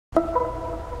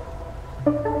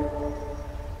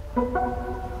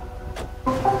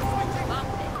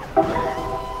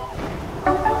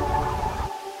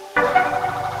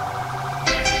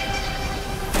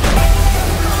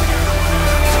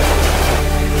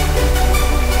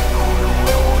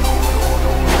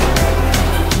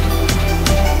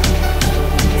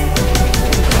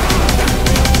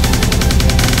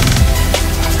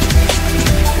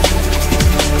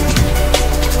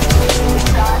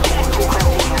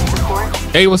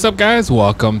Hey, what's up, guys?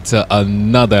 Welcome to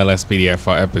another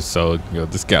Lspdfr episode. Yo,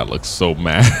 this guy looks so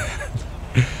mad.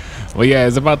 Well, yeah,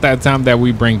 it's about that time that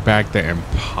we bring back the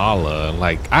Impala.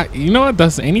 Like, you know what?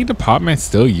 Does any department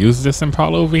still use this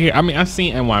Impala over here? I mean, I've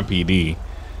seen NYPD.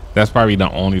 That's probably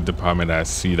the only department I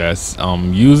see that's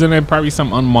using it. Probably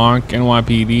some unmarked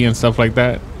NYPD and stuff like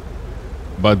that.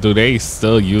 But do they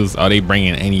still use? Are they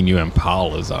bringing any new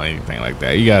Impalas or anything like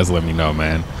that? You guys let me know,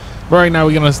 man. But right now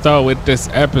we're gonna start with this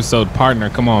episode. Partner,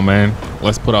 come on, man,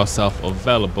 let's put ourselves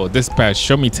available. Dispatch,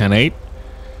 show me 10-8.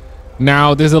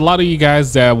 Now there's a lot of you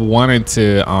guys that wanted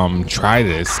to try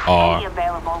this, or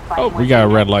oh, we got a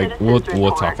red light. We'll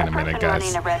talk in a minute,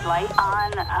 guys.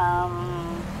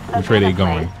 Which way they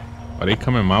going? Are they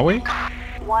coming my way?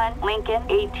 1 Lincoln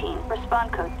 18,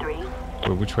 respond code 3.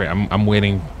 Wait, which way? I'm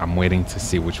waiting to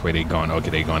see which way they going.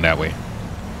 Okay, they going that way.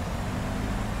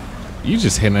 You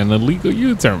just hit an illegal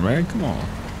U-turn, man. Come on. All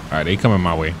right, they coming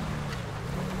my way.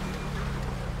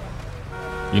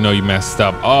 You know you messed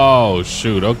up. Oh,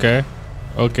 shoot. Okay.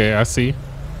 Okay, I see.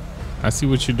 I see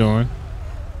what you're doing.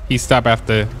 He stopped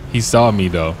after he saw me,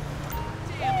 though.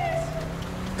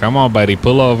 Come on, buddy.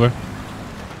 Pull over.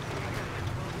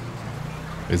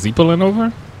 Is he pulling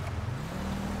over?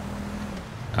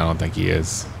 I don't think he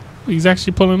is. He's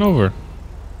actually pulling over.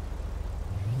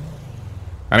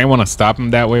 I didn't want to stop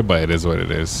him that way, but it is what it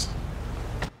is.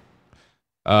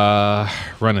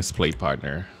 Run his plate,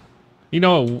 partner. You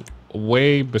know,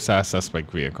 way beside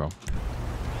suspect vehicle.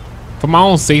 For my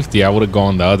own safety, I would have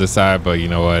gone the other side, but you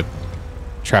know what?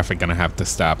 Traffic gonna have to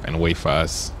stop and wait for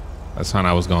us. That's how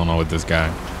I was going on with this guy.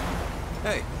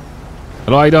 Hey.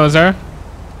 Hello, how you doing, sir?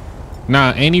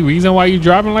 Nah, any reason why you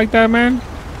driving like that, man?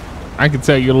 I can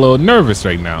tell you're a little nervous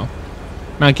right now.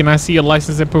 Now, can I see your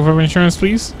license and proof of insurance,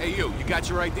 please? Hey, you got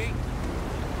your ID?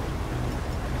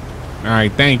 All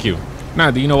right, thank you. Now,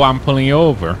 do you know why I'm pulling you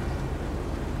over?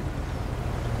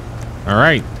 All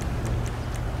right.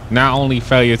 Not only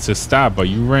failure to stop, but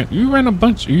you ran a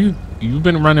bunch. You've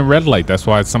been running red light. That's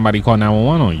why somebody called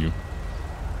 911 on you.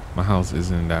 My house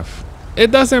isn't that. It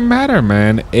doesn't matter,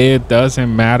 man. It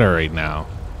doesn't matter right now.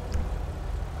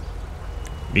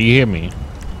 Do you hear me?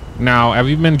 Now, have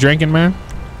you been drinking, man?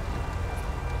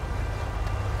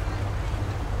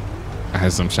 I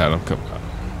had some shadow come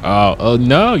up. Oh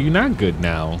no, you're not good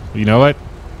now. You know what?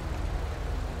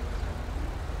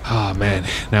 Oh man,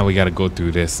 now we gotta go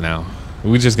through this now.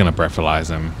 We're just gonna breathalyze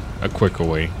him a quicker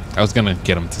way. I was gonna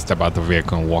get him to step out the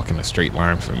vehicle and walk in a straight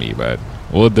line for me, but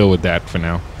we'll deal with that for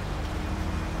now.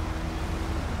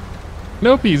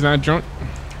 Nope, he's not drunk.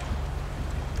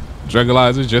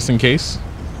 Drugalizer just in case.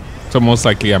 So most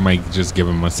likely I might just give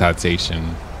him a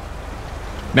citation.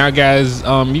 Now, guys,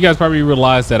 you guys probably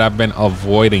realize that I've been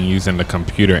avoiding using the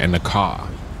computer in the car.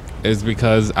 It's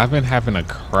because I've been having a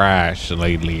crash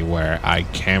lately where I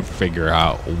can't figure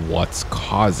out what's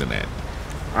causing it.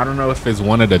 I don't know if it's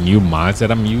one of the new mods that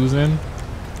I'm using.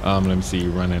 Let me see,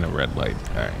 running a red light.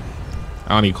 All right.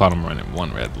 I only caught him running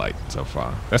one red light so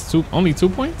far. That's only 2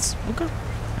 points? Okay.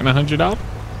 And $100?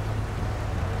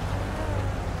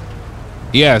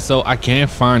 Yeah, so I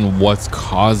can't find what's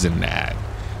causing that.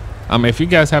 If you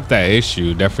guys have that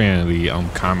issue, definitely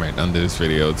comment under this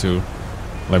video too.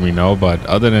 Let me know. But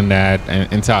other than that,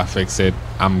 until I fix it,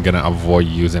 I'm gonna avoid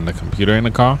using the computer in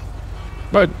the car.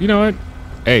 But you know what?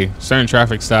 Hey, certain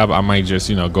traffic stop, I might just,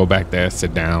 you know, go back there,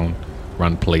 sit down,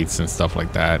 run plates and stuff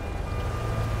like that.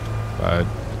 But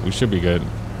we should be good.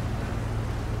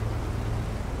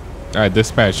 All right,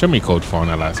 dispatch, show me code 4 on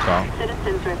that last call.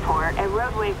 Citizens report a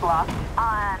roadway block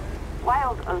on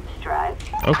Wild Oats Drive.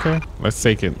 Okay, let's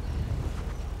take it.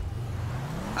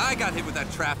 I got hit with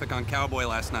that traffic on Cowboy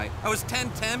last night. I was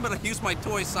 10-10, but I used my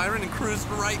toy siren and cruised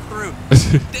right through.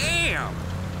 Damn!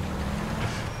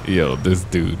 Yo, this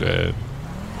dude, man.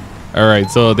 All right,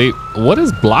 so what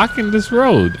is blocking this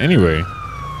road anyway?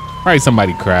 Probably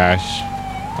somebody crashed.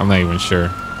 I'm not even sure.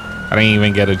 I didn't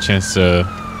even get a chance to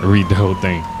read the whole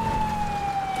thing.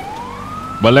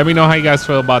 But let me know how you guys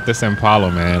feel about this Impala,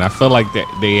 man. I feel like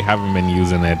they haven't been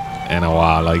using it in a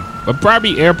while. Like, but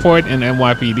probably airport and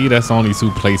NYPD, that's the only 2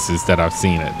 places that I've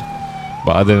seen it.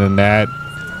 But other than that,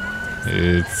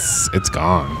 it's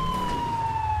gone.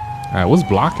 All right, what's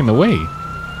blocking the way?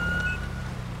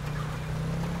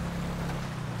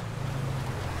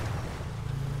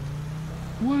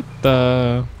 What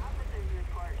the?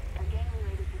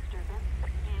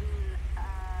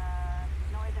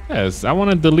 Yes, I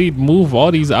want to delete, move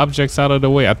all these objects out of the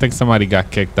way. I think somebody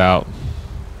got kicked out.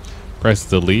 Press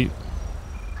delete.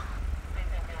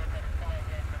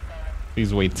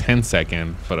 Please wait 10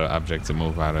 seconds for the object to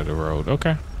move out of the road.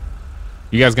 Okay.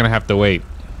 You guys gonna have to wait.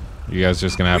 You guys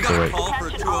just gonna have to wait. Call for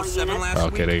a 207 last Okay,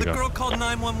 week. there you the go. girl called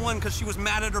 911 because she was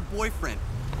mad at her boyfriend.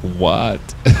 What?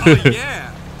 Oh,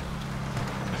 yeah.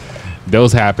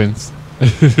 Those happens.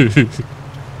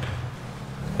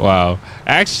 Wow.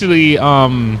 Actually,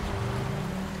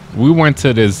 we went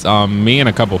to this, me and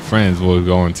a couple friends were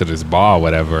going to this bar or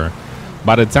whatever.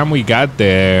 By the time we got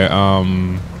there,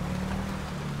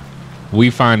 we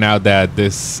find out that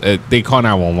this, they call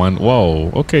 911.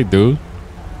 Whoa, okay, dude.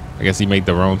 I guess he made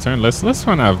the wrong turn. Let's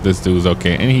find out if this dude's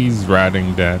okay. And he's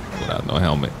riding that without no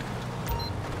helmet.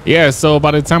 Yeah, so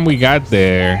by the time we got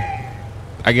there,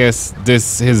 I guess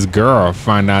his girl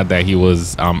found out that he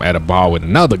was at a bar with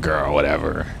another girl or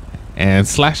whatever, and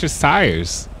slashed his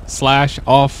tires. Slash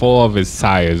all 4 of his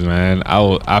tires, man.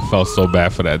 I felt so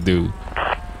bad for that dude.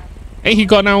 And he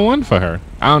got 911 for her.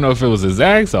 I don't know if it was his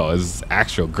ex or his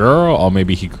actual girl, or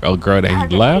maybe a girl that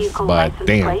he left, but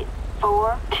damn.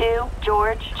 4-2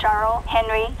 George Charles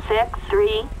Henry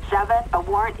 637. A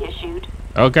warrant issued.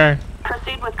 Okay.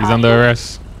 Proceed with He's caution. under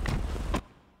arrest.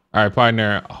 All right,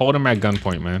 partner, hold him at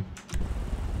gunpoint, man.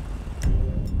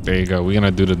 There you go. We're gonna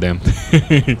do the damn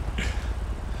thing.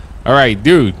 All right,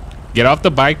 dude, get off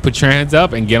the bike, put your hands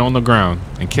up, and get on the ground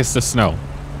and kiss the snow.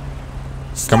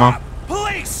 Stop! Come on.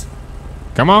 Police!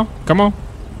 Come on, come on.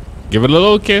 Give it a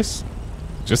little kiss.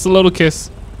 Just a little kiss.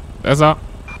 That's all.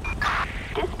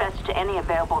 Dispatch to any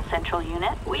available central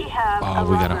unit. We have Oh, a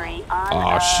we gotta- robbery on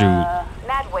oh, shoot.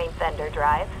 Madway Fender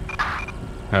Drive.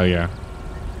 Hell yeah.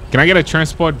 Can I get a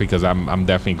transport? Because I'm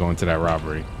definitely going to that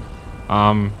robbery.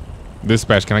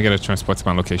 Dispatch, can I get a transport to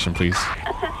my location, please?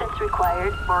 Assistance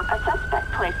required for a suspect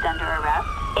placed under arrest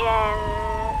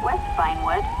in West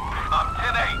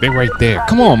Vinewood. They're right there.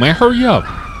 Come on, man. Hurry up.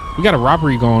 We got a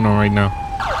robbery going on right now.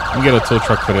 Let me get a tow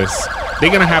truck for this. They're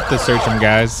going to have to search him,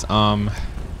 guys.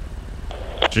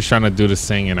 Just trying to do this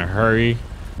thing in a hurry.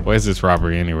 Where's this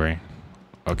robbery anyway?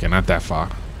 Okay, not that far.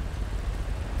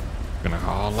 Gonna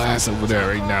haul ass over there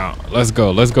right now. Let's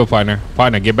go, partner.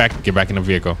 Partner, get back in the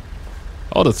vehicle.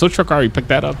 Oh, the tow truck already picked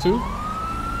that up too.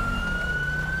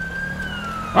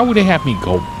 Why would they have me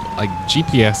go like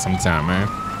GPS sometime, man?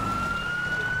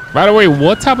 By the way,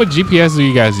 what type of GPS do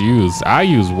you guys use? I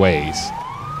use Waze.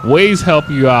 Waze help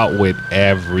you out with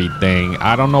everything.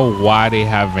 I don't know why they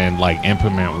haven't like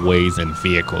implement Waze in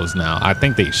vehicles now. I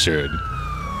think they should.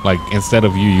 Like instead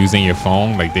of you using your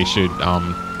phone, like they should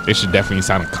definitely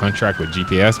sign a contract with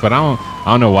GPS, but I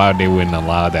don't know why they wouldn't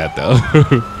allow that though.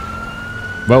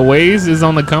 But Waze is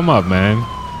on the come up, man.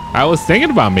 I was thinking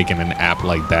about making an app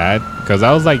like that because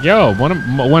I was like, yo,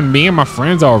 when me and my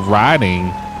friends are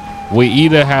riding, we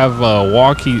either have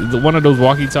one of those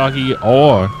walkie-talkie,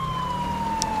 or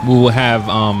we will have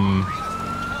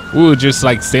we would just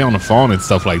like stay on the phone and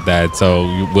stuff like that. So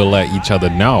we'll let each other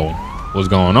know what's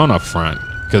going on up front.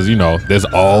 Because, you know, there's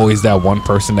always that one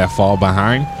person that fall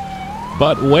behind.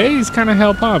 But Waze kind of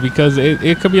help out because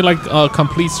it could be like a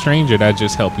complete stranger that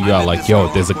just help you out. Like,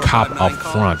 yo, there's a cop up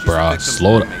front, bro.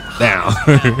 Slow down.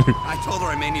 I told her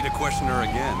I may need to question her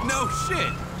again. No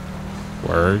shit.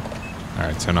 Word. All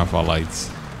right, turn off all lights.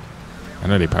 I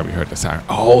know they probably heard the siren.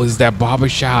 Oh, it's that barber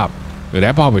shop. Dude,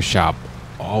 that barber shop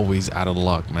always out of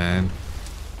luck, man.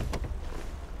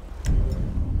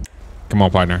 Come on,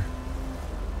 partner.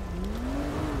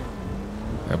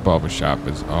 That barber shop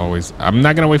is always... I'm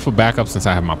not going to wait for backup since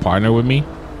I have my partner with me.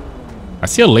 I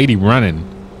see a lady running.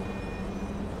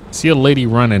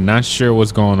 Not sure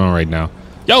what's going on right now.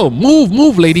 Yo,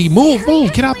 move, lady. Move.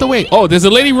 Get out the way. Oh, there's a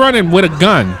lady running with a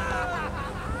gun.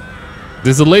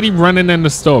 There's a lady running in the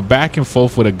store back and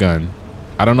forth with a gun.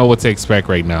 I don't know what to expect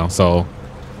right now. So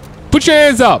put your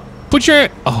hands up.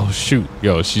 Oh, shoot.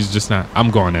 Yo, she's just not...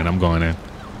 I'm going in.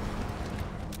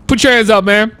 Put your hands up,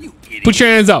 man. Put your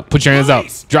hands up.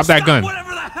 Drop that gun.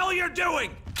 Whatever the hell you're doing.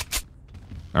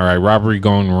 All right, robbery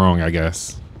going wrong, I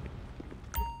guess.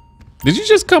 Did you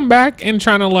just come back and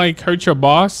trying to like hurt your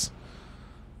boss?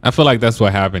 I feel like that's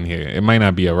what happened here. It might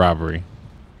not be a robbery.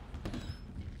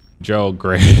 Joe,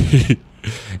 great.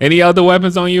 Any other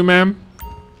weapons on you, ma'am?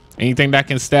 Anything that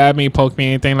can stab me, poke me,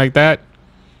 anything like that?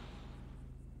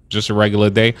 Just a regular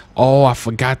day. Oh, I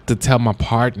forgot to tell my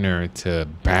partner to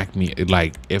back me.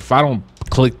 Like, if I don't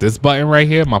click this button right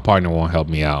here, my partner won't help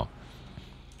me out.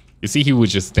 You see, he would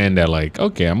just stand there like,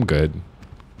 okay, I'm good.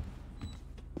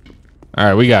 All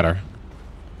right, we got her.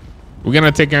 We're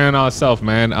gonna take care of ourselves,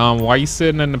 man. Why you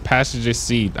sitting in the passenger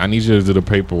seat? I need you to do the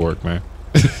paperwork, man.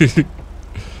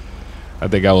 I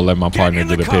think I will let my partner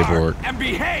do the paperwork. And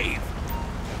behave.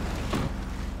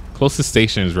 Closest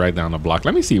station is right down the block.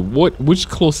 Let me see which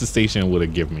closest station would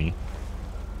it give me.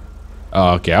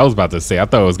 Oh, okay, I was about to say, I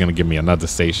thought it was gonna give me another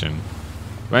station.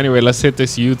 But anyway, let's hit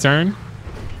this U-turn.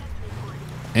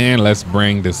 And let's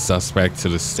bring the suspect to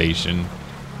the station.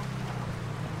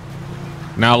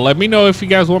 Now, let me know if you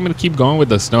guys want me to keep going with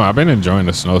the snow. I've been enjoying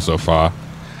the snow so far.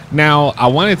 Now, I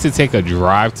wanted to take a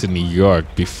drive to New York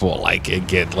before like it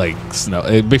get like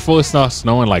snow, before it starts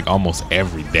snowing like almost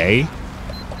every day.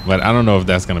 But I don't know if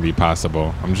that's gonna be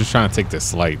possible. I'm just trying to take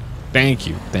this light. Thank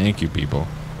you, people.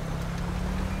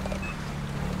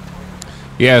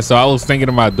 Yeah, so I was thinking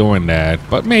about doing that,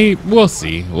 but maybe we'll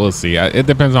see. We'll see. It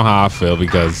depends on how I feel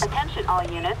because. Attention all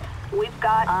units. We've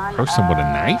got on Person with a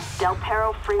knife? Del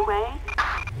Perro Freeway.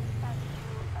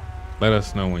 Let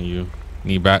us know when you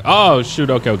need back. Oh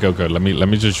shoot! Okay. Let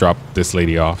me just drop this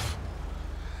lady off.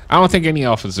 I don't think any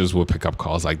officers will pick up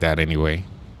calls like that anyway.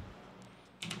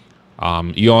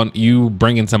 You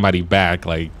bringing somebody back,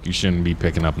 like you shouldn't be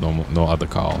picking up no other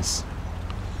calls.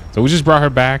 So we just brought her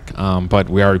back, but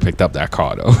we already picked up that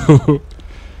car though.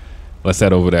 Let's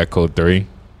head over that code 3.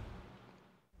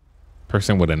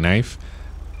 Person with a knife.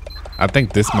 I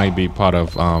think this might be part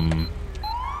of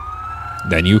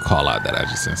that new call out that I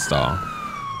just installed.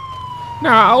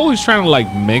 Now I always trying to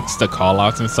like mix the call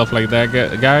outs and stuff like that,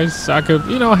 guys, so I could,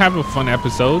 you know, have a fun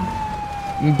episode.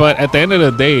 But at the end of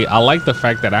the day, I like the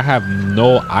fact that I have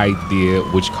no idea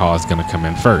which car is gonna come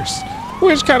in first,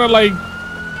 which kind of like,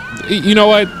 you know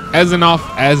what, as an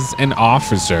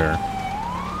officer,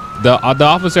 the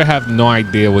officer have no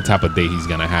idea what type of day he's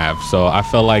gonna have. So I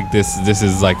feel like this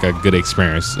is like a good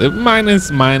experience. Minus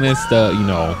the, you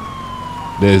know,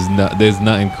 there's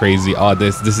nothing crazy. Oh,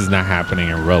 this is not happening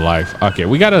in real life. Okay,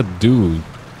 we got a dude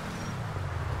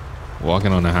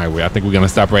walking on the highway. I think we're gonna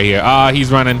stop right here. Ah,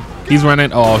 he's running.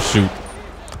 Oh shoot,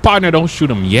 partner, don't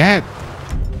shoot him yet.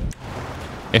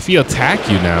 If he attack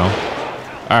you now,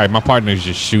 all right, my partner's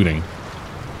just shooting.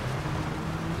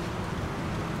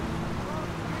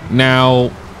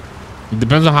 Now, it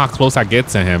depends on how close I get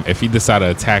to him. If he decide to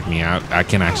attack me, I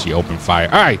can actually open fire.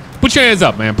 All right, put your hands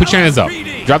up, man. Put your hands up.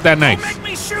 Drop that knife.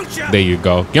 There you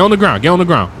go. Get on the ground. All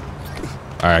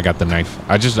right, I got the knife.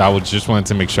 I just wanted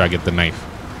to make sure I get the knife.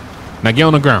 Now get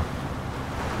on the ground.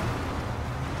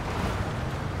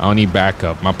 I don't need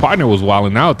backup. My partner was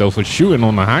wilding out though for shooting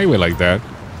on the highway like that.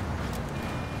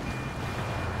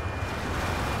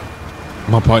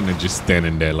 My partner just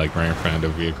standing there like right in front of the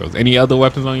vehicles. Any other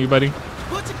weapons on you, buddy?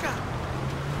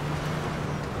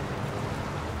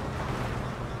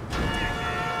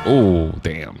 Oh,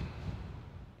 damn.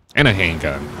 And a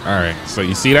handgun. All right, so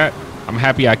you see that? I'm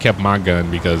happy I kept my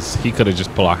gun because he could have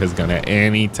just pulled out his gun at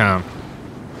any time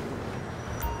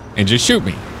and just shoot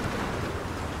me.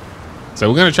 So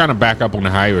we're gonna try to back up on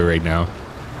the highway right now.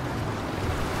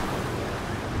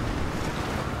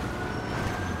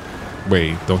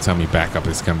 Wait, don't tell me backup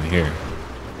is coming here.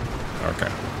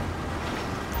 Okay.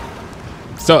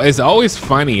 So it's always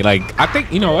funny. Like, I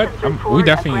think, you know what? We're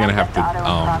definitely gonna have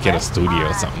to get a studio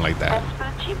or something like that.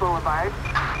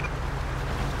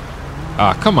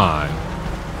 Ah, come on.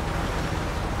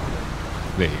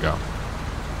 There you go.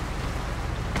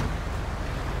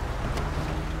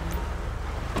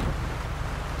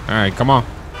 All right, come on.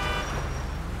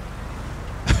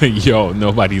 Yo,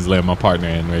 nobody's letting my partner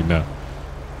in right now.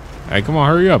 All right, come on,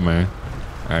 hurry up, man.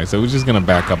 All right, so we're just gonna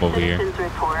back up over here.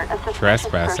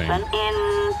 Trespassing. In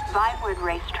Vinewood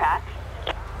Racetrack.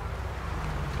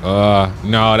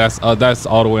 No, that's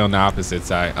all the way on the opposite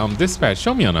side. Dispatch,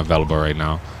 show me unavailable right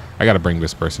now. I gotta bring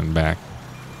this person back.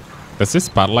 Does this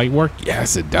spotlight work?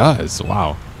 Yes, it does.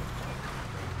 Wow.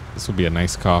 This would be a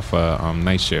nice car for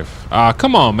night shift.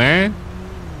 Come on, man.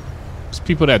 There's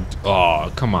people that,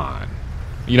 oh, come on.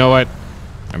 You know what?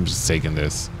 I'm just taking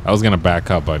this. I was gonna back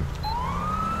up, but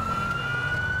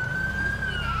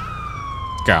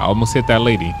God, I almost hit that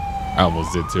lady. I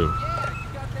almost did too.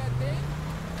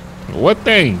 What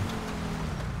thing?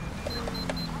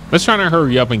 Let's try to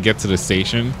hurry up and get to the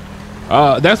station.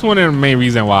 That's one of the main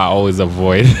reasons why I always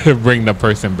avoid bring the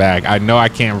person back. I know I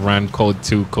can't run code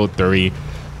 2, code 3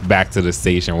 back to the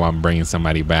station while I'm bringing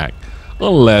somebody back,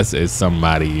 unless it's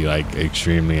somebody like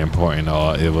extremely important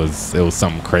or it was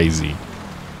something crazy.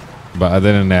 But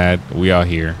other than that, we are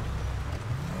here.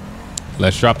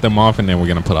 Let's drop them off and then we're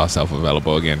gonna put ourselves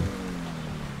available again.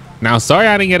 Now, sorry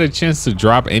I didn't get a chance to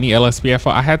drop any Lspdfr.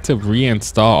 I had to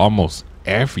reinstall almost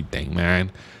everything,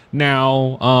 man.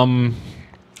 Now, I'm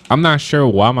not sure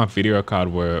why my video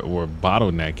card were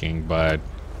bottlenecking, but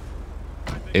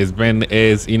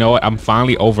you know what, I'm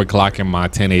finally overclocking my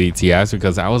 1080 Ti's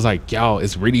because I was like, yo,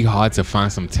 it's really hard to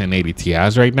find some 1080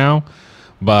 Ti's right now.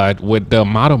 But with the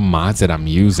amount of mods that I'm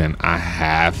using, I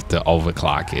have to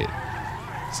overclock it.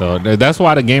 So that's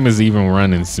why the game is even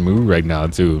running smooth right now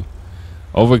too.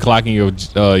 Overclocking your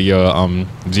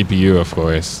GPU, of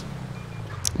course,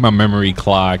 my memory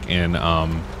clock, and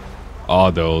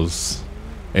all those.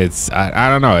 I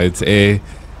don't know.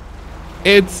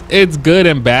 It's good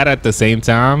and bad at the same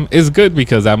time. It's good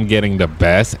because I'm getting the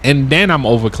best, and then I'm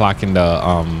overclocking the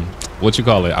what you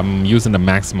call it. I'm using the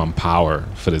maximum power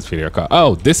for this video card.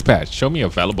 Oh, dispatch, show me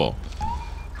available.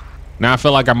 Now I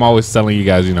feel like I'm always telling you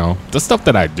guys, you know, the stuff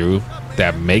that I do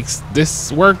that makes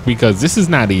this work, because this is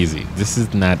not easy. This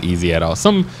is not easy at all.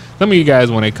 Some of you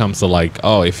guys, when it comes to like,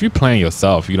 oh, if you're playing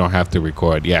yourself, you don't have to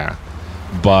record. Yeah.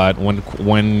 But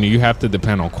when you have to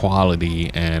depend on quality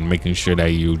and making sure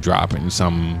that you dropping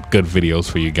some good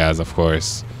videos for you guys, of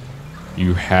course,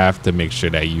 you have to make sure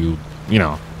that you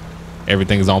know,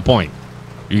 everything's on point.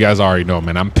 You guys already know,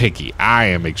 man, I'm picky. I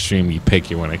am extremely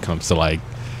picky when it comes to like,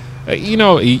 you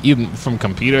know, even from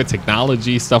computer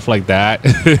technology, stuff like that.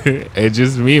 It's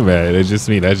just me, man. It's just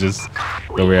me. That's just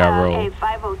the way I roll.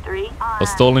 A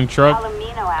stolen truck?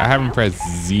 I haven't pressed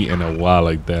Z in a while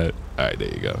like that. All right, there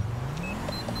you go.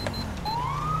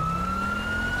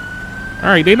 All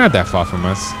right, they're not that far from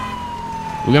us.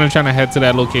 We're gonna try to head to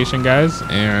that location, guys,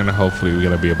 and hopefully we're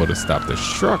gonna be able to stop this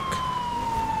truck.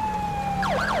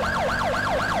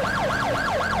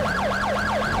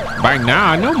 By now,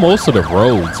 I know most of the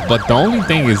roads, but the only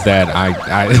thing is that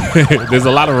I there's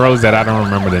a lot of roads that I don't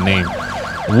remember the name,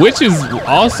 which is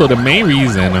also the main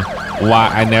reason why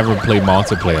I never play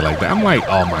multiplayer like that. I'm like,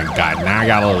 oh my god, now I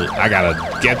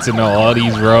gotta get to know all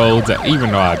these roads,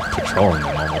 even though I'm patrolling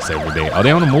them almost every day. Are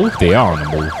they on the move? They are on the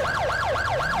move.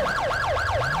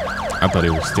 I thought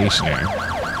they were stationary.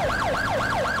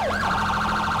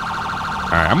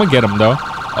 All right, I'm gonna get them though.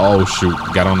 Oh shoot,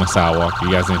 got on the sidewalk. You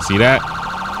guys didn't see that?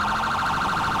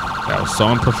 That was so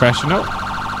unprofessional.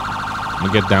 I'm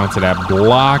gonna get down to that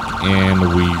block,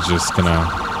 and we just gonna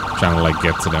try to like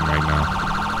get to them right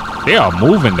now. They are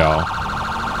moving though.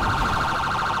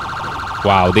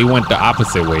 Wow, they went the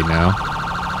opposite way now.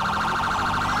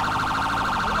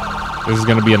 This is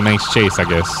gonna be a nice chase, I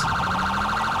guess.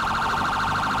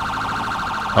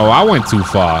 Oh, I went too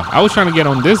far. I was trying to get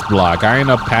on this block. I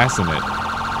ended up passing it.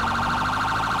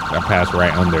 I passed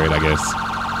right under it, I guess.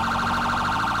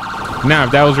 Now,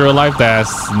 if that was real life,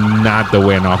 that's not the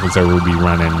way an officer would be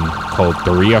running code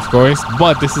 3, of course.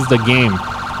 But this is the game.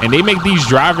 And they make these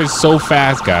drivers so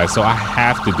fast, guys. So I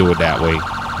have to do it that way.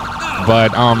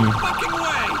 But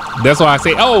that's why I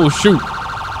say, oh, shoot.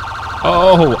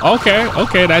 Oh, okay.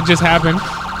 Okay, that just happened.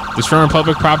 Destroying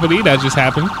public property, that just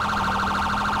happened.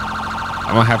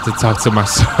 I'm going to have to talk to my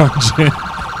sergeant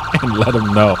and let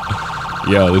him know.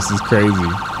 Yo, this is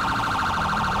crazy.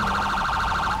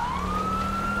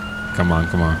 Come on,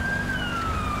 come on.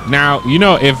 Now, you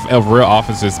know, if a real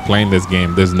officer's playing this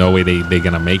game, there's no way they're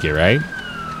gonna make it, right?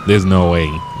 There's no way.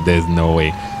 There's no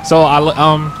way. So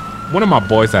one of my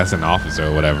boys that's an officer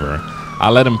or whatever, I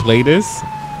let him play this.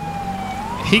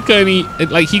 He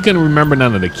couldn't remember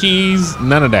none of the keys,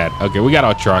 none of that. Okay, we got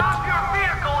our truck. Stop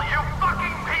your vehicle, you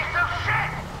fucking piece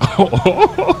of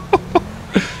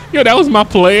shit. Yo, that was my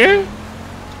player.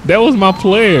 That was my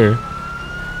player.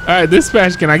 All right,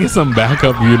 dispatch, can I get some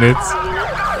backup units?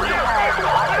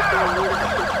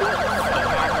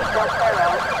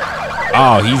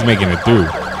 Oh, he's making it through.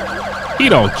 He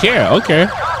don't care. Okay.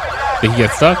 Did he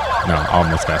get stuck? No,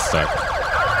 almost got stuck.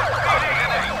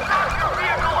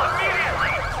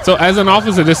 So as an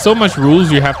officer, there's so much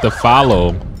rules you have to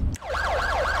follow.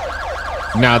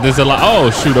 Now there's a lot.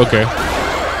 Oh, shoot. Okay.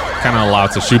 Kind of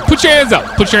allowed to shoot. Put your hands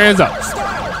up. Put your hands up.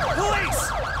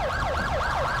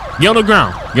 Get on the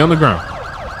ground. Get on the ground.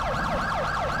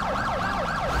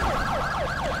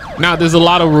 Now, there's a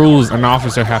lot of rules an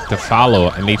officer have to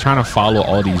follow, and they trying to follow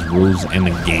all these rules in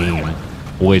the game,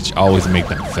 which always make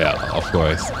them fail, of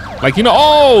course. Like, you know,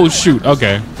 oh, shoot.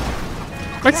 Okay.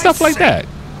 Like stuff like that.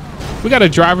 We got a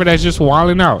driver that's just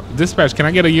wilding out. Dispatch, can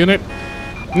I get a unit?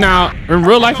 Now, in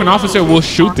real life, an officer will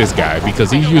shoot this guy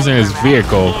because he's using his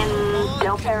vehicle,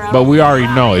 but we already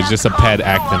know it's just a pet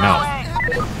acting out.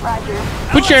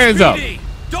 Put your hands up.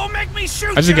 Don't make me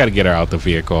shoot. I just got to get her out the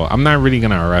vehicle. I'm not really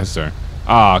going to arrest her.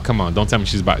 Ah, come on. Don't tell me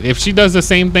she's about. If she does the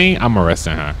same thing, I'm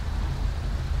arresting her.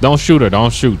 Don't shoot her.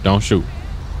 Don't shoot. Don't shoot.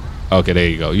 Okay, there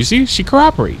you go. You see? She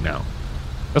cooperates now.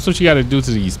 That's what you got to do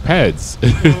to these pets.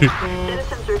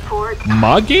 Citizens are report.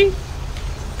 Mugging?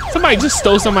 Somebody just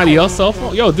stole somebody else's cell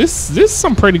phone. Yo, this is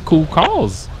some pretty cool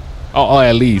calls. Or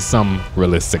at least some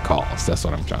realistic calls. That's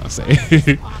what I'm trying to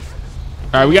say.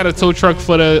 All right, we got a tow truck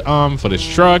for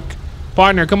this truck.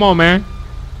 Partner, come on, man.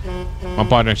 My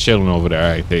partner's chilling over there. All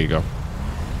right, there you go.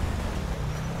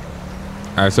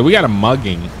 All right, so we got a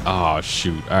mugging. Oh,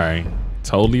 shoot. All right.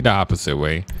 Totally the opposite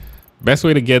way. Best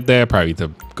way to get there, probably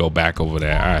to go back over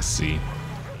there. I see.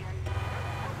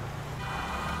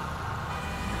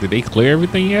 Did they clear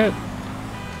everything yet?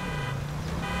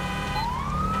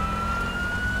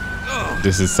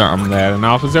 This is something that an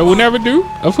officer will never do,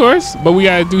 of course. But we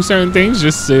gotta do certain things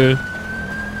just to...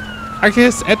 I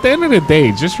guess at the end of the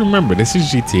day, just remember, this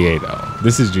is GTA though.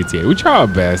 This is GTA. We try our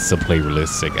best to play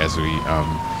realistic as we...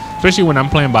 especially when I'm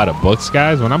playing by the books,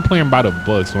 guys. When I'm playing by the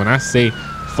books, when I say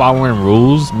following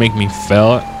rules make me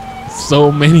fail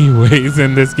so many ways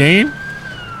in this game.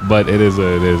 But it is what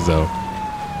it is though.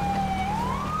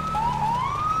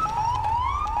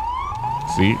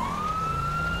 See,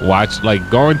 watch, like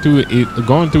going through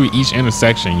each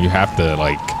intersection, you have to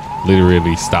like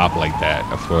literally stop like that,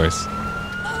 of course.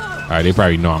 All right, they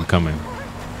probably know I'm coming.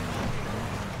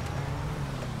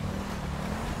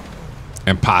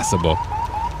 Impossible.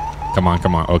 Come on,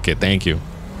 come on. Okay, thank you.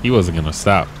 He wasn't gonna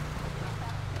stop.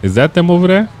 Is that them over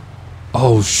there?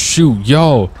 Oh shoot,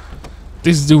 yo,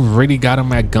 this dude really got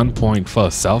him at gunpoint for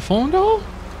a cell phone though.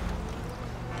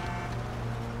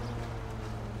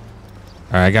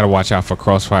 All right, I gotta watch out for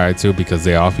crossfire too because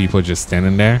there are people just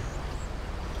standing there.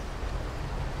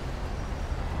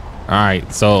 All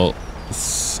right, so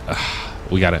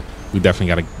we definitely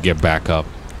gotta get back up.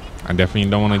 I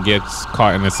definitely don't want to get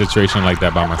caught in a situation like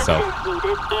that by myself.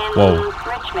 Whoa,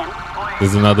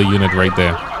 there's another unit right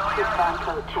there.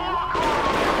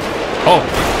 Oh,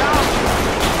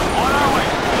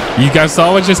 you guys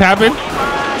saw what just happened?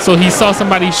 So he saw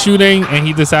somebody shooting and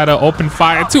he decided to open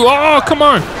fire too. Oh, come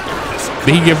on.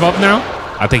 Did he give up now?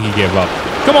 I think he gave up.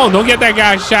 Come on, don't get that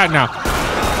guy shot now.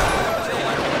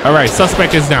 All right,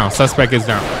 suspect is down. Suspect is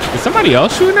down. Is somebody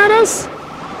else shooting at us?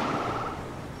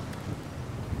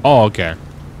 Oh, okay.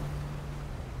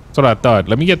 That's what I thought.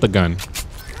 Let me get the gun.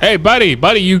 Hey, buddy,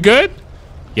 you good?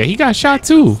 Yeah, he got shot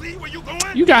too.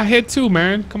 You got hit too,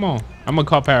 man. Come on. I'm gonna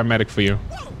call paramedic for you.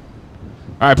 All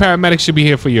right, paramedic should be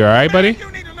here for you. All right, buddy?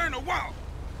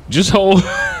 Just hold,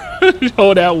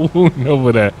 hold that wound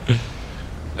over there.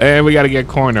 And we gotta get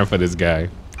coroner for this guy.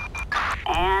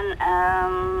 And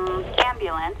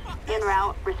ambulance en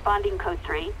route, responding code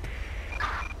 3.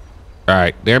 All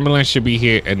right, the ambulance should be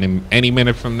here any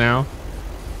minute from now.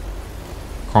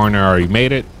 Coroner already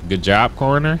made it. Good job,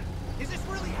 coroner. Is this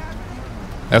really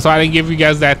happening? That's why I didn't give you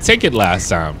guys that ticket last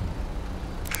time.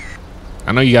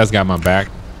 I know you guys got my back.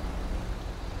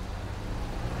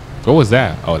 What was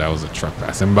that? Oh, that was a truck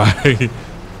passing by.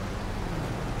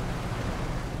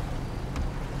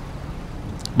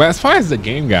 But as far as the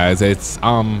game, guys, it's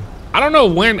I don't know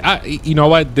when you know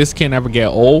what, this can never get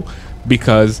old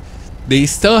because they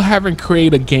still haven't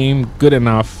created a game good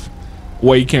enough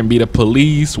where you can be the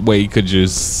police, where you could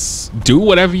just do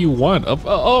whatever you want.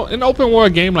 An open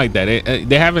world game like that,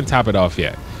 they haven't topped it off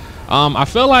yet. I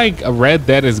feel like Red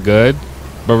Dead is good,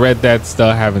 but Red Dead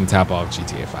still haven't topped off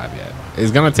GTA 5 yet.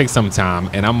 It's gonna take some time,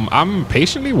 and I'm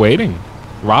patiently waiting.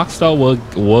 Rockstar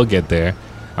will get there.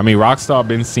 I mean, Rockstar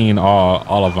been seeing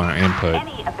all of our input.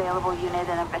 Any available unit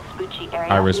in a Vespucci area.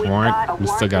 Iris warrant. We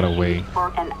still gotta wait.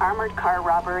 For an armored car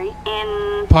robbery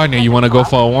in. Partner, you want to go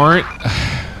for a warrant?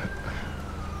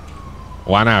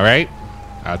 Why not, right?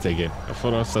 I'll take it. A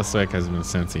photo suspect has been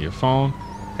sent to your phone.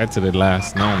 Head to the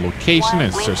last known location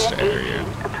and search the area.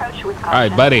 All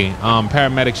right, buddy.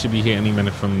 Paramedics should be here any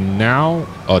minute from now.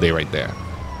 Oh, they right there.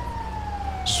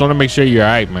 Just want to make sure you're all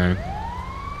right, man.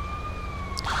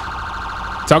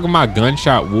 Talking about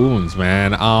gunshot wounds,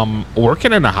 man.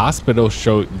 Working in the hospital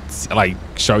show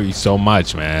you so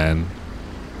much, man.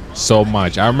 So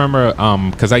much. I remember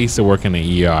because I used to work in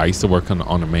the ER. I used to work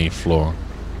on the main floor.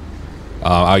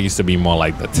 I used to be more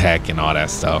like the tech and all that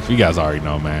stuff. You guys already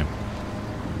know, man.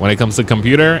 When it comes to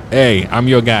computer, hey, I'm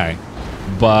your guy.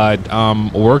 But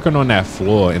working on that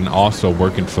floor and also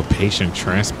working for patient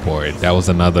transport, that was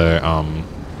another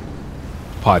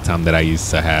part-time that I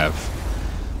used to have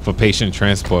for patient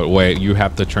transport, where you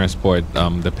have to transport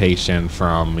the patient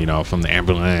from the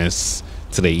ambulance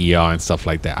to the ER and stuff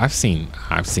like that. I've seen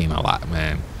a lot,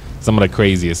 man. Some of the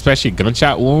crazy, especially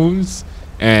gunshot wounds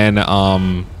and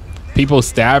people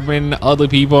stabbing other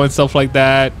people and stuff like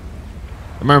that.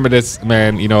 Remember this,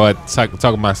 man. You know what?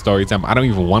 Talking about story time. I don't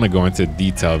even want to go into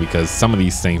detail because some of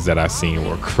these things that I've seen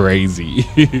were crazy.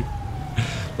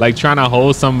 Like trying to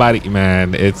hold somebody,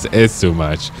 man, it's too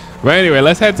much. But anyway,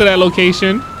 let's head to that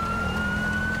location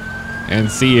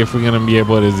and see if we're gonna be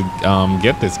able to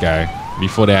get this guy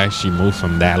before they actually move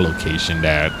from that location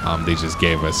that they just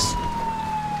gave us.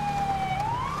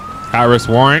 High-risk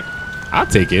warrant, I'll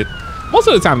take it. Most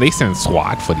of the time they send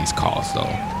SWAT for these calls though,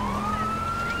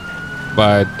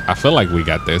 but I feel like we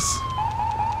got this.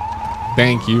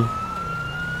 Thank you.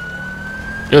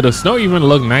 Yo, the snow even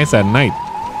look nice at night.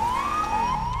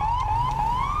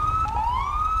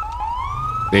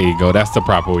 There you go. That's the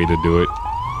proper way to do it.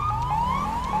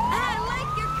 I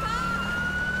like your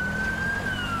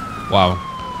car. Wow.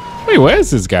 Wait, where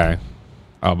is this guy?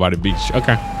 Oh, by the beach.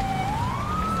 Okay.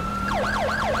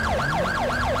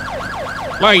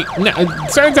 Like,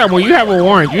 certain time when you have a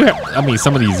warrant, you have. I mean,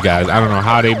 some of these guys, I don't know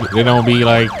how they don't be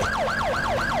like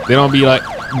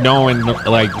knowing,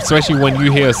 like, especially when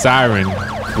you hear a siren.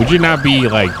 Would you not be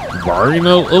like worrying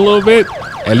a little bit?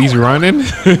 At least running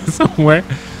somewhere.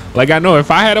 Like, I know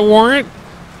if I had a warrant,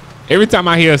 every time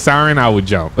I hear a siren, I would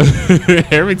jump.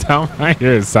 Every time I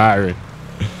hear a siren,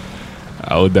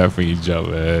 I would definitely jump,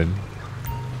 man.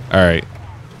 All right,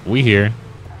 we here.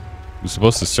 We're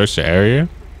supposed to search the area.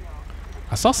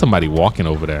 I saw somebody walking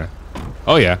over there.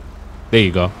 Oh yeah, there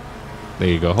you go. There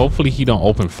you go. Hopefully he don't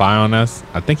open fire on us.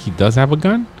 I think he does have a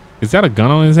gun. Is that a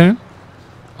gun on his hand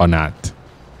or not?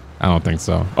 I don't think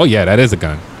so. Oh yeah, that is a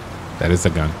gun. That is a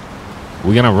gun.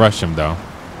 We're gonna rush him though.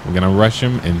 We're gonna rush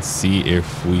him and see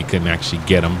if we can actually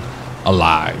get him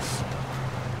alive.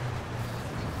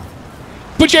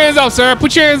 Put your hands up, sir.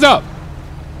 Put your hands up.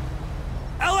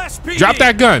 LSPD, drop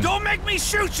that gun. Don't make me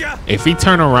shoot you. If he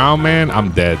turn around, man,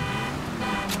 I'm dead.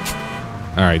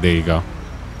 All right, there you go.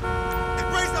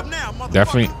 Raise up now, motherfucker.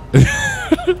 Definitely,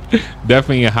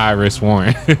 definitely a high risk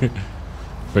warrant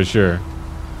for sure.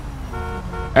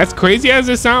 As crazy as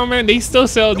it sounds, man, they still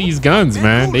sell these guns,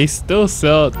 man. They still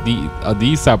sell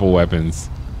these type of weapons,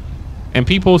 and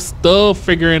people still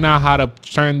figuring out how to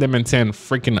turn them into a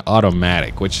freaking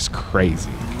automatic, which is crazy.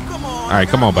 All right,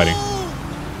 come on, buddy.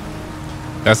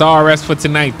 That's all rest for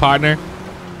tonight, partner.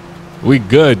 We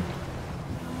good.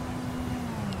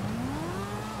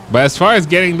 But as far as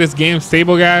getting this game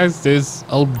stable, guys, there's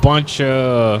a bunch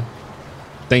of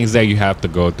things that you have to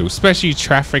go through, especially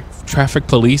traffic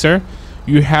policer.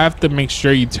 You have to make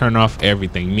sure you turn off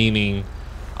everything, meaning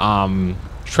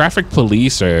traffic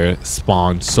policer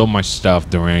spawns so much stuff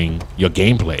during your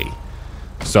gameplay.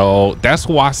 So that's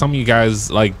why some of you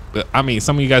guys, like, I mean,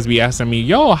 some of you guys be asking me,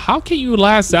 yo, how can you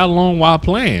last that long while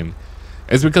playing?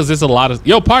 It's because there's a lot of,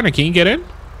 yo, partner, can you get in?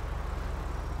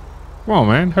 Come on,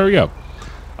 man, hurry up.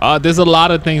 There's a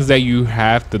lot of things that you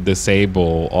have to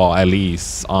disable or at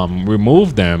least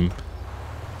remove them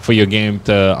for your game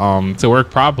to work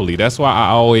properly. That's why I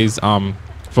always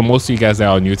for most of you guys that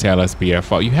are new to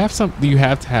Lspdfr, you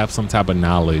have to have some type of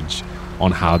knowledge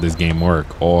on how this game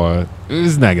work, or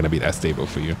it's not gonna be that stable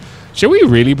for you. Should we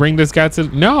really bring this guy to?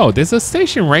 No, there's a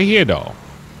station right here though.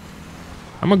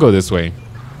 I'm gonna go this way,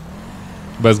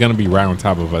 but it's gonna be right on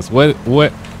top of us. What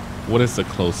is the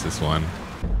closest one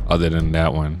other than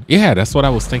that one? Yeah, that's what I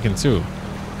was thinking too.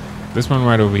 This one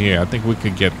right over here. I think we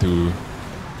could get through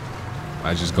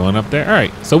by just going up there. All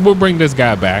right, so we'll bring this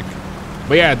guy back.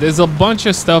 But yeah, there's a bunch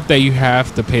of stuff that you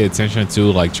have to pay attention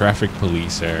to, like traffic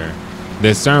policer.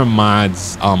 There's certain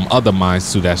mods, other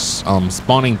mods too, that's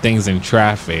spawning things in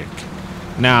traffic.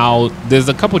 Now, there's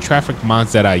a couple traffic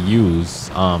mods that I use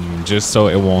just so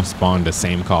it won't spawn the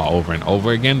same car over and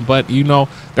over again. But you know,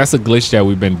 that's a glitch that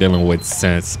we've been dealing with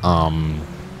since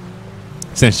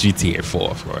GTA 4,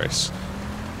 of course.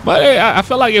 But I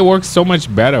feel like it works so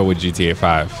much better with GTA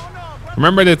 5.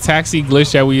 Remember the taxi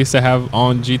glitch that we used to have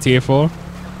on GTA 4?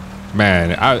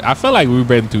 Man, I feel like we've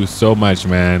been through so much,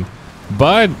 man.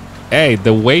 But hey,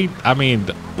 the wait, I mean,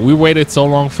 we waited so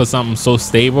long for something so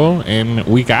stable, and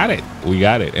we got it. We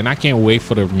got it. And I can't wait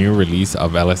for the new release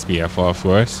of Lspdfr, of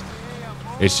course.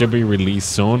 It should be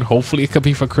released soon. Hopefully it could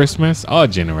be for Christmas or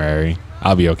January.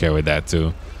 I'll be okay with that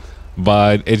too.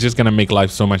 But it's just gonna make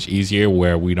life so much easier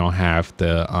where we don't have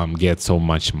to get so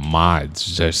much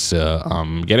mods just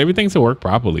to get everything to work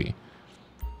properly.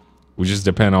 We just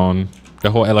depend on the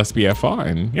whole Lspdfr,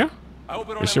 and yeah,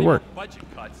 it should work.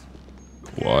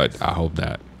 What? I hope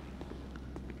that.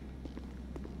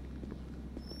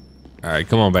 All right,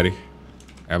 come on, buddy.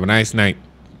 Have a nice night.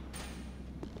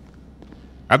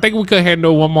 I think we could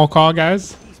handle one more call,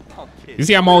 guys. You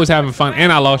see, I'm always having fun,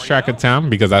 and I lost track of time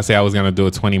because I said I was gonna do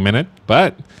a 20-minute,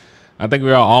 but I think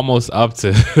we are almost up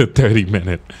to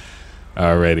 30-minute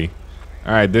already.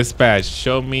 All right, dispatch,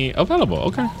 show me available.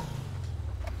 Okay.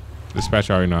 Dispatch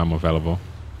already know I'm available.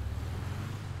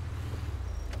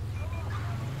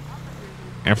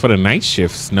 And for the night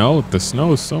shift snow, the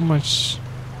snow is so much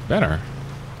better.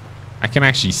 I can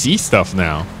actually see stuff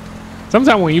now.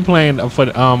 Sometimes when you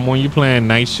playing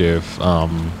night shift,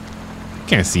 you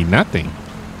can't see nothing.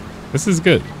 This is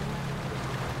good.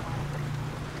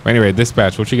 Anyway,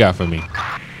 dispatch, what you got for me?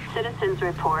 Citizens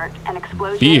report an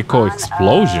explosion. Vehicle on,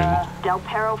 explosion. Del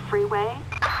Perro Freeway.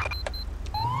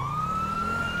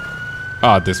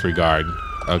 Oh, disregard.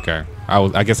 Okay.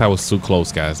 I guess I was too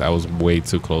close, guys. I was way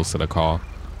too close to the call.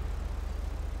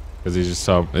 Cause they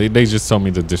just told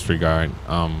me to disregard.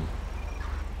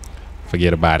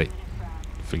 Forget about it.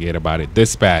 Forget about it.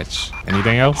 Dispatch.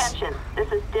 Anything else? Attention,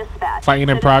 this is dispatch. Fighting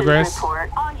in Citizens progress. report.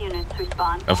 All units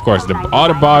respond. Of course, all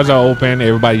the bars are open.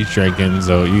 Everybody's drinking,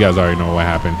 so you guys already know what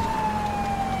happened.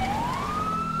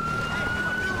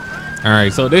 All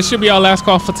right, so this should be our last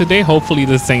call for today. Hopefully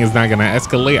this thing is not gonna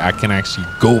escalate. I can actually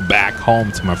go back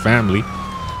home to my family,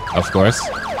 of course.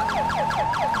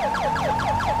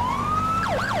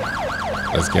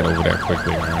 Let's get over there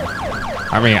quickly, man.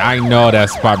 I mean, I know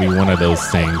that's probably one of those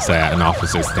things that an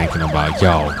officer's thinking about.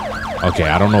 Yo, okay,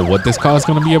 I don't know what this call is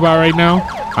gonna be about right now.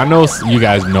 I know you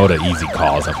guys know the easy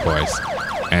calls, of course,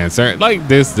 and certain like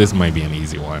this might be an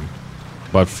easy one.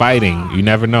 But fighting, you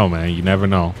never know, man. You never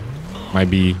know. Might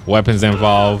be weapons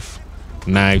involved,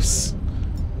 knives.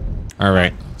 All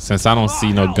right, since I don't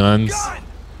see no guns,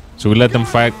 should we let them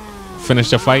fight? Finish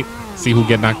the fight? See who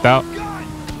get knocked out?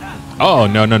 Oh,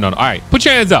 no. All right, put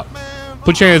your hands up.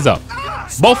 Put your hands up.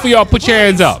 Both of y'all put your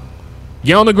hands up.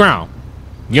 Get on the ground.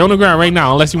 Get on the ground right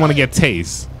now, unless you want to get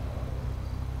tased.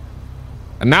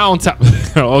 And now on top.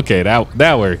 Okay,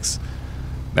 that works.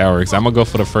 That works. I'm going to go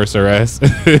for the first arrest.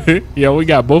 Yo, we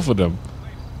got both of them.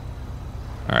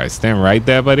 All right, stand right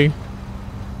there, buddy.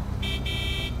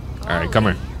 All right, come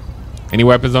here. Any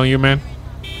weapons on you, man?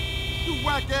 You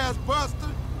whack-ass buster.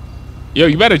 Yo,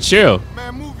 you better chill.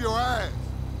 Man, move your ass.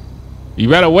 You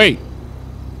better wait.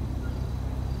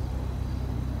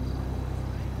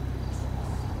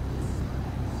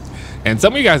 And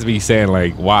some of you guys be saying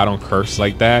like, why I don't curse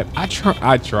like that.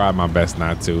 I try my best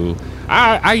not to.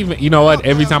 I even, you know what?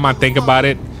 Every time I think about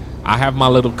it, I have my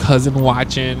little cousin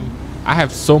watching. I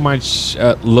have so much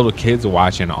little kids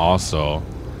watching also.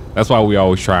 That's why we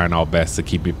always trying our best to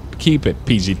keep it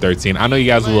PG-13. I know you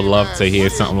guys would love to hear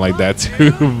something like that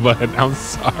too, but I'm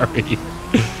sorry.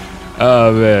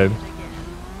 Oh man.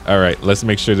 All right, let's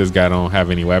make sure this guy don't have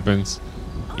any weapons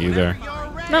either.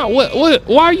 No, what?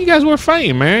 Why are you guys were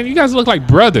fighting, man? You guys look like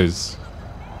brothers.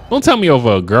 Don't tell me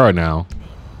over a girl now.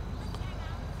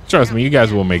 Trust me, you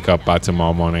guys will make up by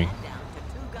tomorrow morning.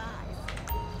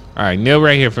 All right, kneel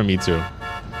right here for me too.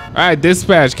 All right,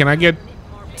 dispatch. Can I get?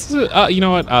 You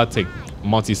know what? I'll take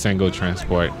multi-single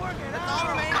transport.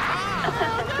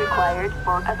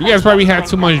 You guys probably had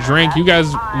too much drink. You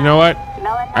guys, you know what?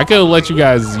 I could have let you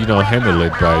guys, you know, handle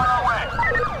it, but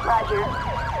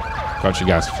got you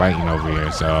guys fighting over here,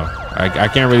 so I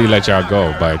can't really let y'all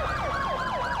go, but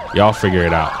y'all figure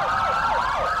it out.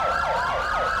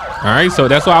 All right, so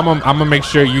that's why I'm gonna make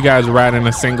sure you guys ride in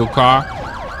a single car.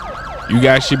 You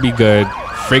guys should be good.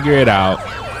 Figure it out,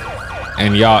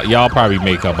 and y'all probably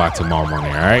make up by tomorrow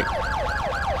morning. All right.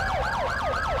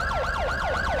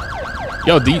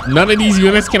 Yo, none of these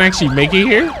units can actually make it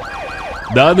here.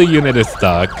 The other unit is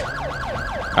stuck.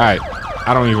 All right.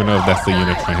 I don't even know if that's the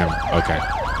unit for him. Okay.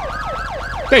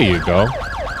 There you go.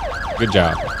 Good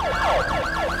job.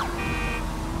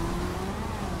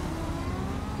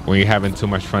 When you're having too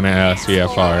much fun at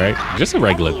Lspdfr, right? Just a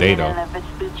regular day, though.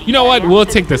 You know what? We'll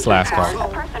take this last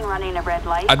call.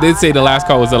 I did say the last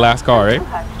call was the last call, right?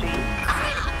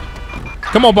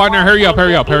 Come on, partner. Hurry up,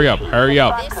 hurry up, hurry up, hurry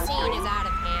up. This scene is out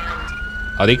of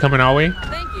hand. Are they coming our way?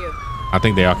 Thank you. I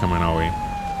think they are coming our way.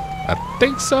 I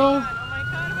think so. Oh my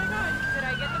god. Did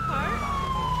I get the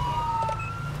part?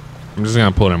 I'm just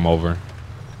gonna pull him over.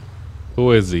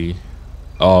 Who is he?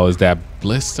 Oh, is that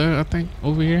Blister, I think,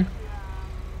 over here?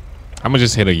 I'm gonna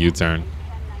just hit a U-turn.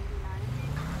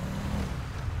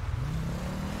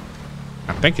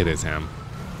 I think it is him.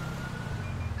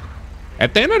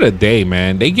 At the end of the day,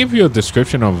 man, they give you a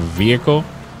description of a vehicle.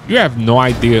 You have no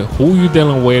idea who you're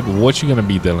dealing with, what you're gonna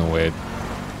be dealing with.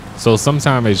 So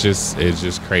sometimes it's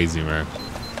just crazy, man.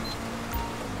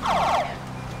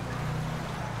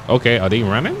 Okay, are they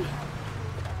running?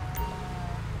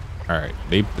 All right,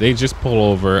 they just pull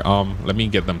over. Let me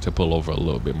get them to pull over a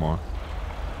little bit more.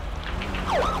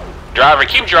 Driver,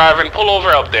 keep driving. Pull over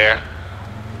up there.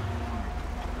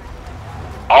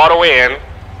 All the way in.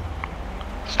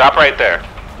 Stop right there.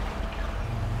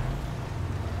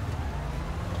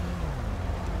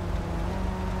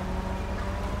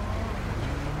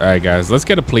 All right, guys, let's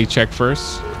get a plate check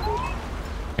first.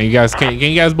 And you guys, can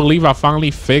you guys believe I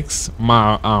finally fixed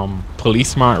my police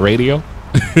smart radio?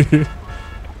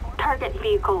 Target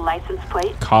vehicle license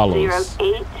plate Carlos.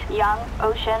 08 Young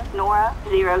Ocean Nora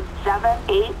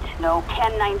 078 no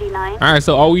 1099. All right,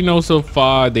 so all we know so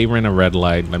far, they ran a red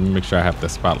light. Let me make sure I have the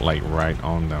spotlight right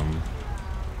on them.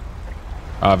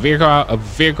 A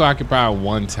vehicle occupied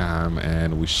one time,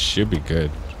 and we should be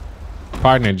good.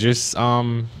 Partner, just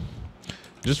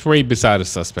right beside the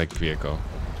suspect vehicle.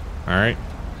 All right.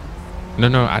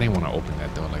 No, I didn't want to open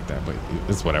that door like that, but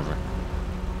it's whatever.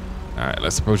 All right,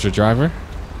 let's approach the driver.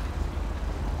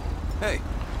 Hey.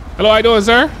 Hello, how you doing,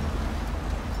 sir?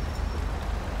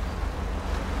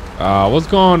 What's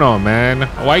going on, man?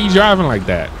 Why are you driving like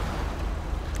that?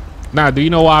 Nah, do you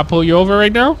know why I pull you over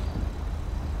right now?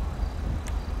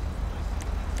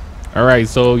 All right,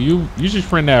 so you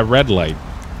just ran that red light.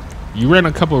 You ran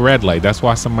a couple red lights. That's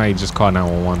why somebody just called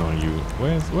 911 on you.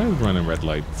 Where's running red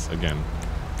lights again?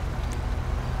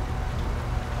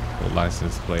 The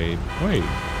license plate. Wait,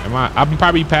 I'm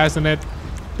probably passing that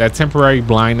temporary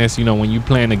blindness. You know, when you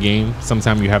playing a game,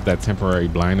 sometimes you have that temporary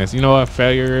blindness. You know what?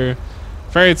 Failure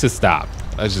to stop.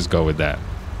 Let's just go with that.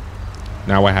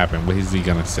 Now what happened? What is he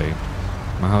gonna say?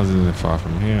 My house isn't far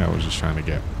from here. I was just trying to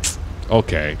get.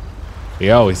 Okay. They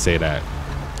always say that.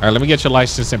 All right, let me get your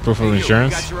license and proof of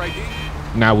insurance. Got your ID?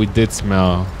 Now we did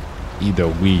smell either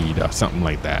weed or something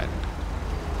like that.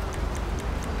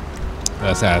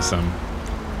 Let's ask some.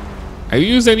 Have you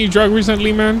used any drug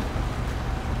recently, man?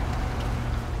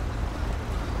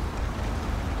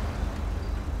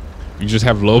 You just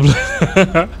have low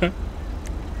blood.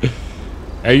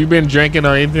 Have you been drinking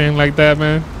or anything like that,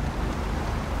 man?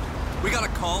 We got a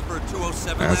call for a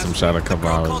 207. I had some shot a couple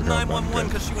hours called ago. 911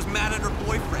 because she was mad at her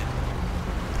boyfriend.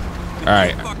 All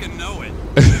right. You fucking know it.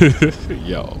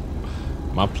 Yo,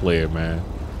 my player, man.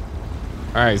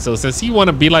 All right, so since he want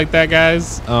to be like that,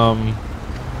 guys,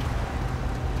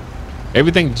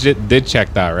 everything did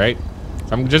checked out, right?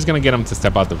 So I'm just gonna get him to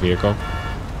step out the vehicle.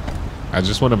 I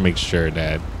just want to make sure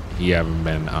that he haven't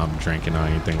been drinking or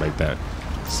anything like that.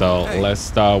 So let's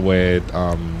start with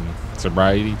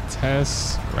sobriety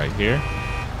test right here.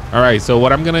 All right, so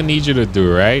what I'm gonna need you to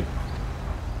do, right?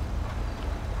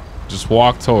 Just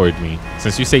walk toward me.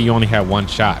 Since you say you only have one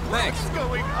shot. What's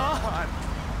going on?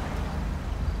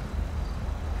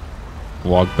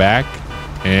 Walk back,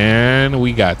 and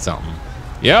we got something.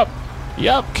 Yep,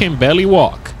 can barely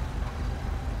walk.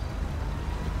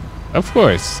 Of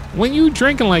course, when you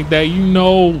drinking like that, you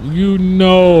know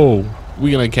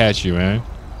we gonna catch you, man.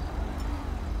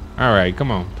 All right,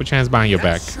 come on, put your hands behind your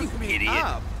back.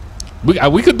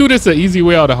 We could do this the easy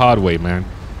way or the hard way, man.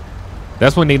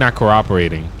 That's when they not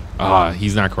cooperating.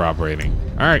 He's not cooperating.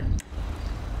 All right,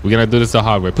 we're gonna do this the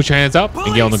hard way. Put your hands up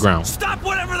and get on the ground. Stop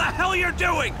whatever the hell you're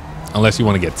doing. Unless you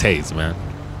want to get tased, man.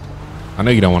 I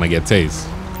know you don't want to get tased.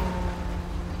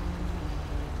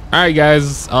 All right,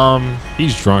 guys.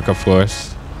 He's drunk, of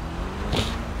course.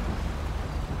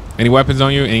 Any weapons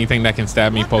on you? Anything that can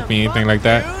stab me, poke me, anything like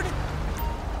that? Dude?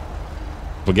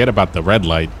 Forget about the red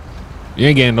light. You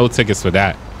ain't getting no tickets for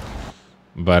that.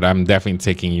 But I'm definitely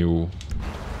taking you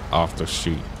off the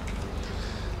street.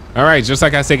 All right, just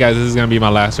like I said, guys, this is gonna be my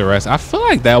last arrest. I feel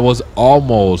like that was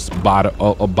almost about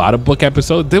a book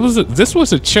episode. This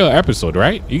was a chill episode,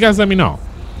 right? You guys let me know.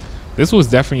 This was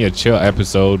definitely a chill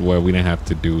episode where we didn't have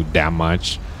to do that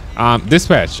much.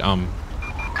 Dispatch,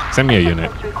 send me a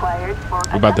unit.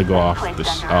 We're about to go off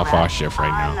our shift right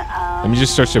now. Let me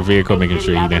just search the vehicle, making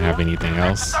sure he didn't have anything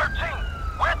else.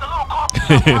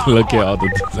 Look at all the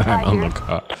design on the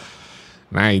car.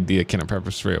 An idea, can a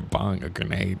pepper spray, a bong, a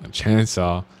grenade, a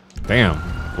chainsaw. Damn,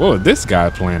 what was this guy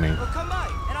planning? Well, come by,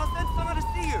 and I'll send someone to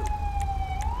see you.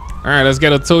 All right, let's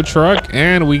get a tow truck,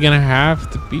 and we're gonna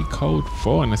have to be code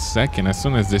 4 in a second as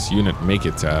soon as this unit make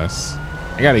it to us.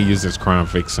 I gotta use this crime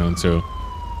fix soon too.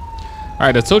 All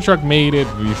right, the tow truck made it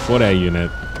before that unit.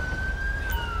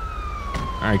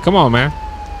 All right, come on, man.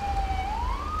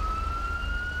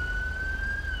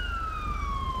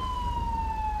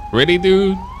 Ready,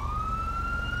 dude?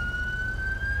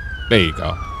 There you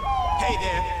go. Hey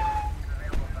there.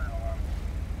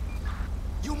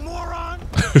 You moron.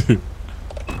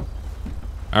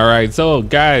 All right, so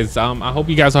guys, I hope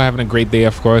you guys are having a great day.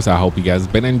 Of course, I hope you guys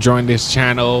been enjoying this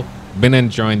channel, been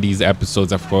enjoying these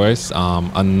episodes. Of course,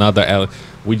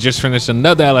 we just finished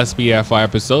another Lspdfr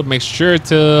episode. Make sure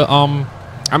to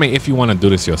I mean, if you want to do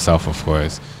this yourself, of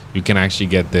course, you can actually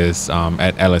get this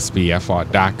at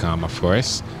lspdfr.com. Of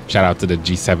course, shout out to the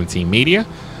G17 Media.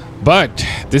 But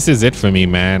this is it for me,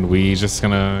 man. We just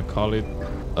gonna call it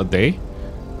a day.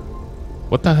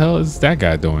 What the hell is that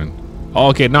guy doing? Oh,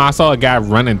 okay, no, I saw a guy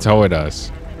running toward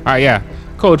us. All right, yeah,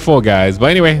 Code 4, guys. But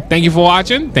anyway, thank you for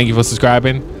watching. Thank you for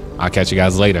subscribing. I'll catch you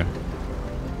guys later.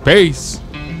 Peace.